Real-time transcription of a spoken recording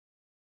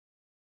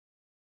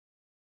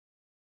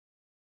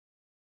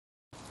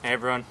Hey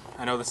everyone,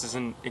 I know this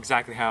isn't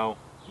exactly how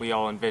we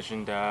all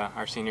envisioned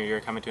our senior year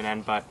coming to an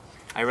end, but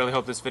I really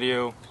hope this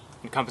video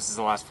encompasses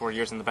the last 4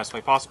 years in the best way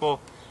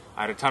possible.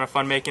 I had a ton of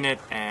fun making it,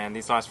 and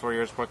these last 4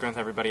 years working with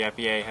everybody at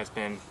BA has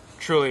been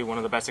truly one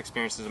of the best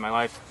experiences of my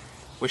life.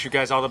 Wish you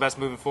guys all the best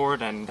moving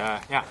forward, and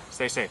yeah,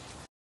 stay safe.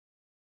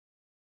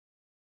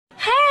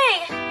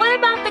 Hey, what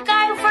about the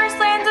guy who first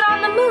landed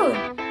on the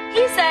moon?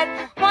 He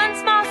said, one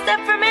small step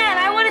for man.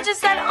 I would have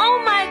just said,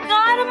 oh my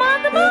God, I'm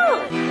on the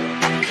moon.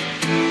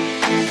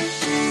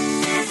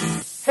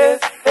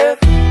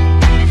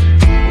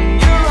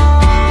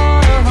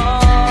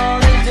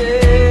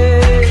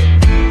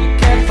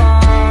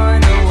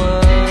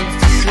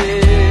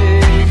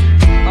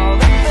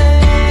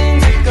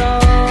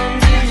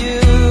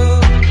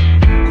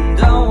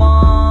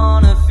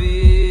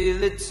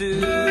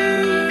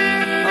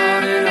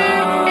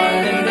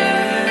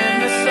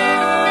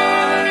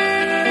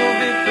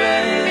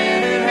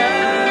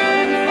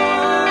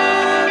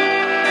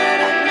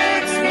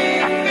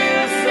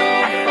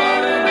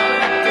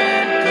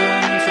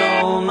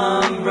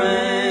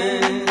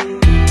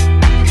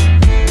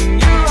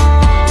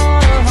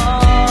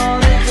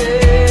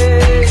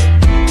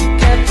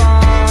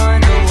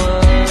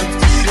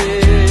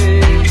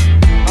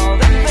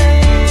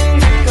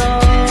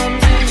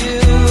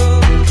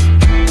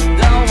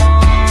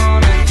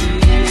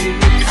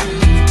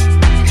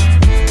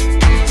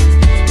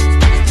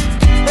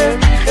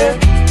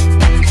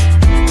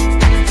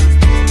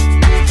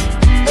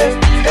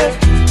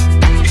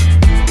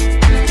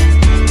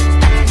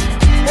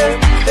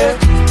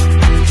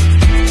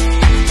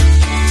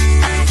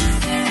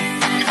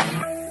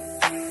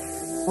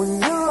 When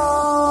you're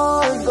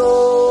on a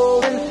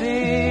golden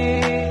sea,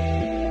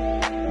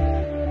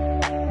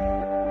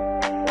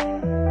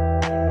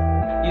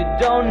 you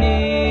don't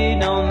need